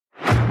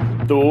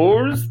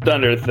Thor's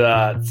Thunder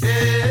Thoughts.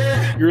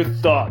 Your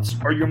thoughts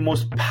are your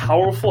most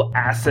powerful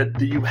asset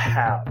that you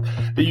have,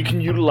 that you can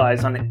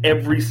utilize on an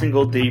every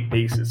single day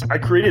basis. I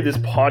created this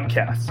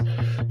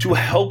podcast to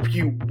help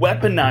you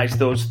weaponize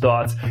those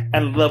thoughts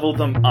and level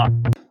them up.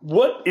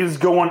 What is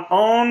going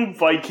on,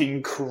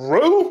 Viking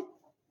crew?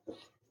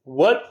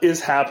 What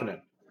is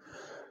happening?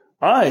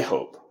 I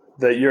hope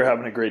that you're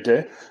having a great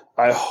day.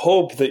 I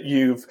hope that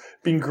you've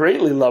been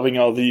greatly loving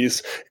all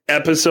these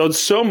episodes,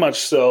 so much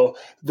so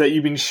that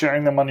you've been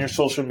sharing them on your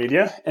social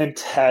media and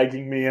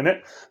tagging me in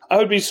it. I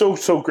would be so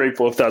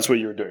grateful if that's what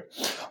you were doing.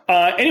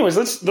 Anyways,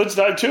 let's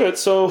dive to it.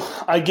 So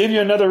I gave you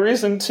another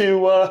reason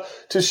to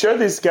share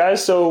these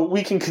guys so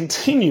we can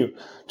continue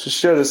to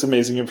share this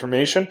amazing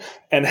information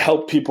and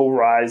help people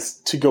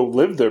rise to go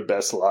live their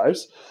best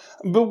lives.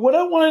 But what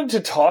I wanted to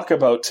talk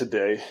about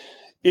today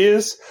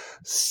is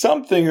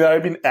something that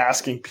I've been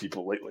asking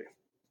people lately.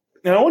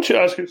 And I want you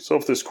to ask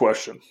yourself this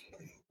question.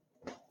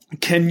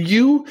 Can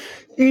you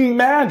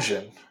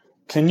imagine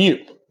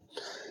making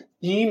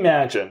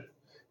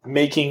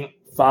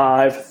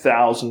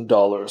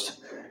 $5,000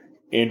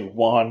 in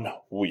 1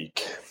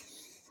 week?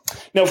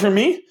 Now, for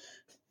me,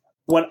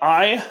 when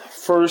I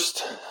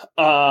first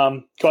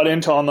got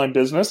into online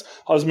business,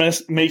 I was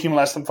making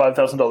less than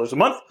 $5,000 a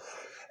month.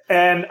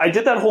 And I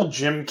did that whole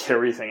Jim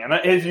Carrey thing. And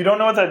if you don't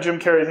know what that Jim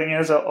Carrey thing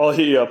is, I'll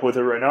hit you up with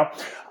it right now.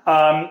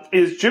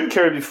 Is Jim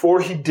Carrey,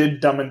 before he did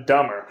Dumb and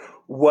Dumber,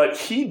 what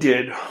he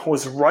did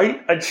was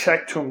write a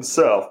check to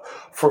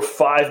himself for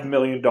 $5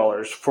 million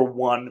for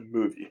one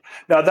movie.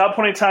 Now, at that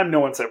point in time, no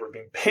one's ever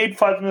been paid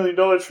 $5 million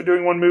for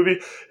doing one movie.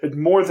 It's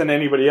more than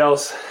anybody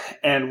else.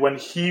 And when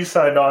he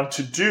signed on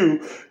to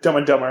do Dumb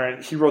and Dumber,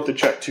 and he wrote the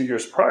check 2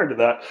 years prior to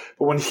that,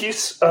 but when he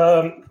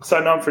signed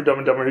on for Dumb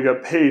and Dumber, he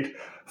got paid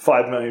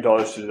 $5 million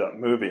to do that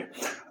movie.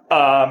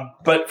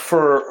 But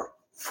for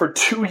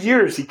 2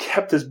 years, he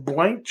kept this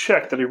blank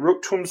check that he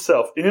wrote to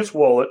himself in his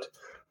wallet,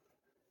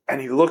 and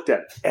he looked at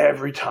it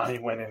every time he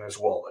went in his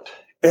wallet.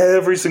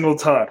 Every single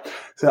time.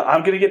 So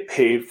I'm going to get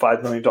paid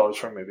 $5 million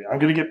for a movie. I'm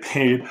going to get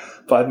paid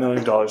 $5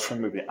 million for a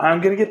movie.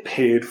 I'm going to get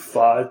paid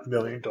 $5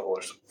 million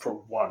for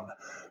one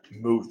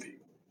movie.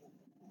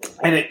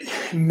 And it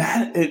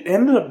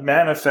ended up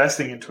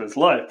manifesting into his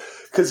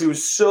life because he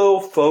was so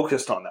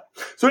focused on that.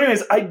 So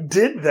anyways, I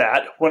did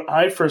that when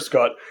I first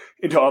got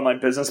into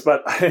online business,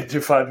 but I didn't do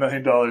 $5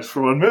 million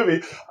for one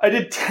movie. I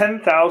did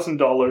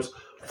 $10,000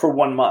 for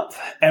 1 month.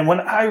 And when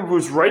I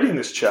was writing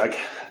this check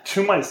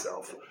to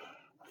myself,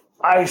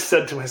 I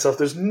said to myself,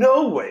 there's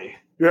no way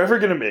you're ever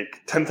going to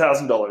make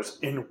 $10,000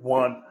 in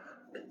 1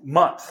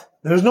 month.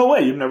 There's no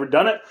way. You've never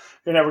done it.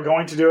 You're never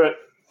going to do it.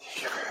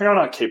 You're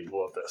not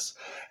capable of this.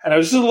 And there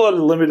was just a lot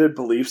of limited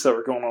beliefs that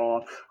were going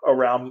on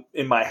around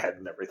in my head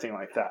and everything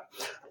like that.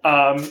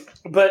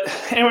 But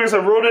anyways, I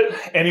wrote it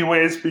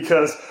anyways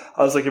because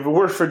I was like, if it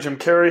worked for Jim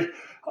Carrey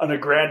on a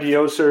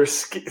grandioser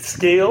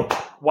scale,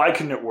 why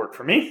couldn't it work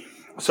for me?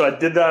 So I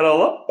did that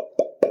all up.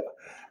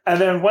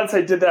 And then once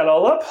I did that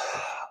all up,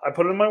 I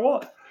put it in my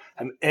wallet.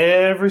 And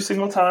every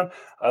single time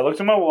I looked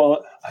in my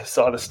wallet, I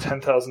saw this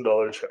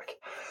 $10,000 check.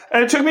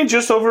 And it took me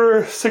just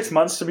over 6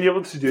 months to be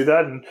able to do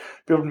that and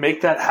be able to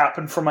make that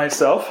happen for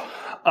myself.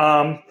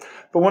 But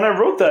when I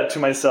wrote that to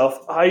myself,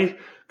 I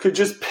could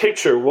just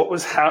picture what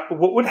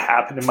would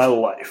happen in my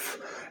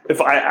life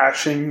if I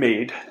actually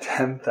made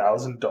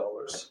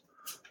 $10,000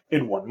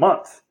 in 1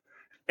 month.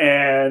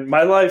 And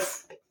my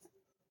life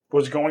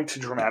was going to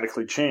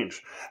dramatically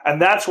change.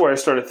 And that's where I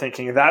started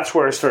thinking, that's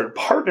where I started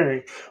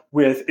partnering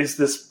with, is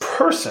this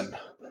person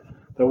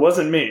that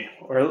wasn't me,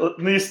 or at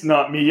least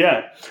not me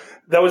yet,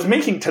 that was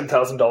making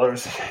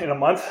 $10,000 in a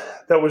month,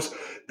 that was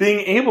being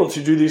able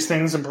to do these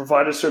things and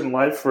provide a certain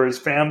life for his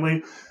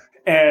family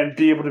and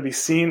be able to be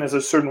seen as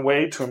a certain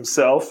way to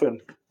himself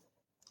and,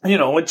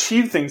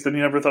 achieve things that he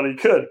never thought he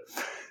could.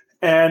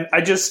 And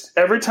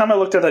every time I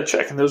looked at that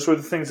check, and those were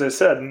the things I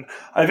said, and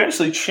I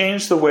eventually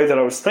changed the way that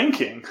I was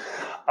thinking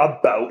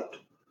about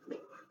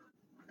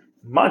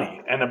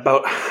money and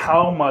about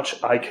how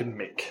much I could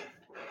make.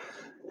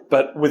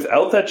 But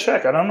without that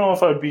check, I don't know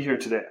if I would be here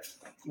today.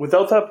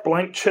 Without that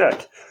blank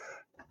check,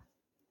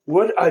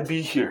 would I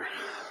be here?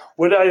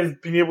 Would I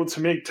have been able to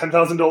make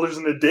 $10,000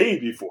 in a day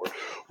before?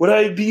 Would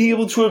I be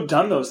able to have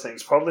done those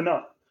things? Probably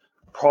not.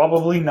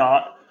 Probably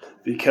not,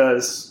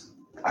 because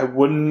I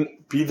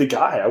wouldn't be the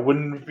guy. I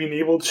wouldn't have been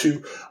able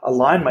to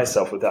align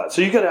myself with that.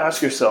 So you got to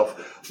ask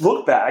yourself,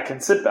 look back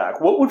and sit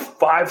back. What would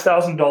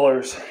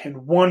 $5,000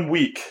 in 1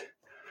 week,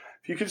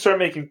 if you could start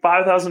making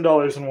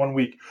 $5,000 in 1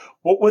 week,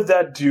 what would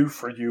that do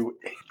for you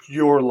in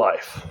your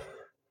life?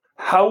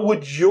 How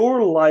would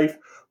your life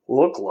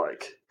look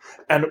like?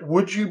 And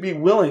would you be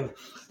willing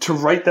to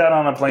write that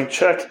on a blank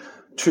check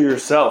to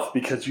yourself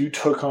because you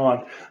took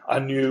on a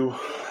new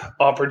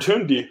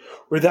opportunity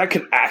where that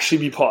could actually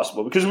be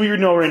possible? Because we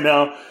know right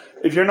now,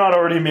 if you're not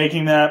already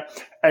making that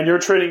and you're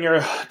trading your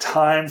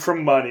time for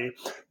money,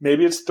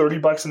 maybe it's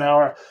 $30 an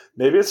hour,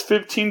 maybe it's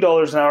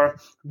 $15 an hour,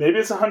 maybe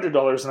it's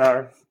 $100 an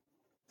hour.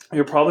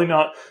 You're probably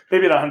not,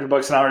 maybe at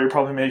 $100 an hour, you're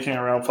probably making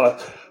around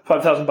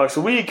 $5,000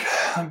 a week,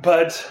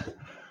 but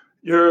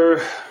you're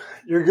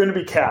going to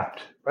be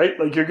capped, right?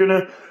 Like you're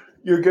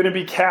going to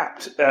be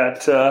capped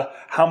at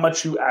how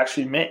much you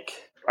actually make,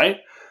 right?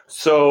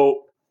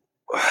 So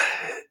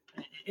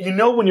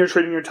when you're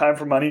trading your time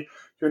for money,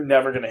 you're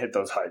never going to hit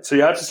those heights. So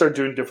you have to start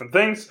doing different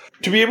things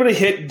to be able to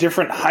hit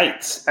different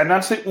heights. And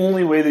that's the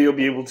only way that you'll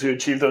be able to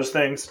achieve those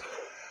things.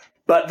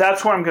 But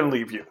that's where I'm going to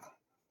leave you.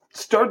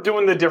 Start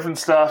doing the different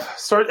stuff.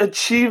 Start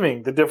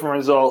achieving the different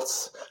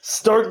results.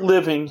 Start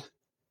living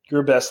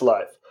your best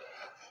life.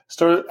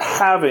 Start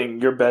having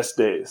your best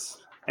days.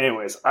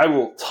 Anyways, I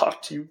will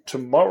talk to you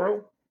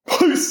tomorrow.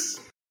 Peace.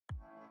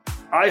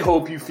 I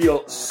hope you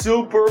feel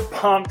super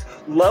pumped,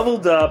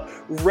 leveled up,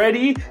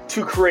 ready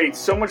to create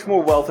so much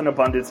more wealth and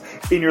abundance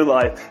in your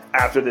life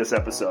after this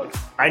episode.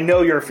 I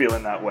know you're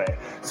feeling that way.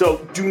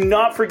 So do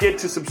not forget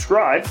to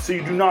subscribe so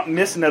you do not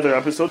miss another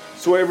episode.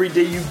 So every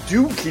day you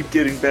do keep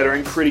getting better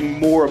and creating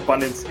more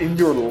abundance in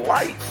your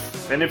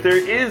life. And if there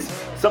is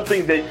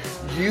something that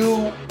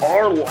you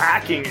are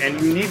lacking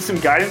and you need some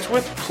guidance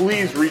with,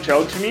 please reach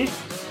out to me